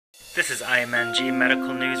This is IMNG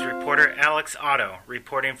Medical News reporter Alex Otto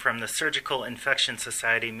reporting from the Surgical Infection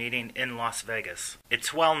Society meeting in Las Vegas.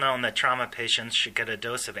 It's well known that trauma patients should get a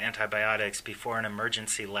dose of antibiotics before an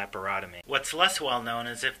emergency laparotomy. What's less well known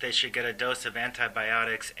is if they should get a dose of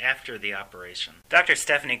antibiotics after the operation. Dr.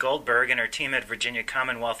 Stephanie Goldberg and her team at Virginia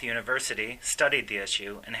Commonwealth University studied the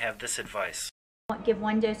issue and have this advice. Give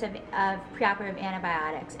one dose of preoperative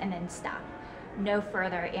antibiotics and then stop. No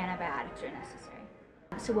further antibiotics are necessary.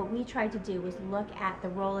 So what we tried to do was look at the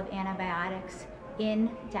role of antibiotics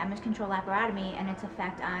in damage control laparotomy and its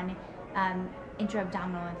effect on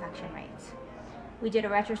intra-abdominal infection rates. We did a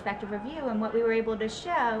retrospective review, and what we were able to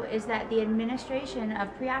show is that the administration of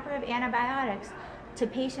preoperative antibiotics to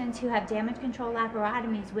patients who have damage control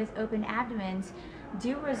laparotomies with open abdomens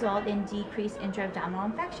do result in decreased intra-abdominal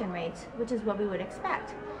infection rates, which is what we would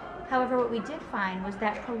expect. However, what we did find was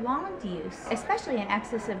that prolonged use, especially in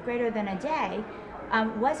excess of greater than a day,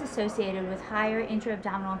 was associated with higher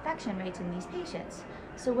intra-abdominal infection rates in these patients.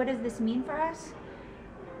 So what does this mean for us?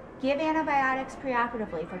 Give antibiotics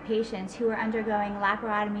preoperatively for patients who are undergoing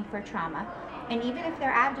laparotomy for trauma, and even if their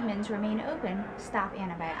abdomens remain open, stop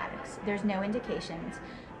antibiotics. There's no indications.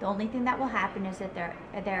 The only thing that will happen is that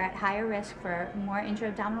they're at higher risk for more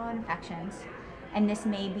intra-abdominal infections, and this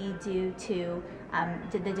may be due to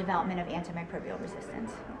the development of antimicrobial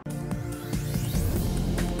resistance.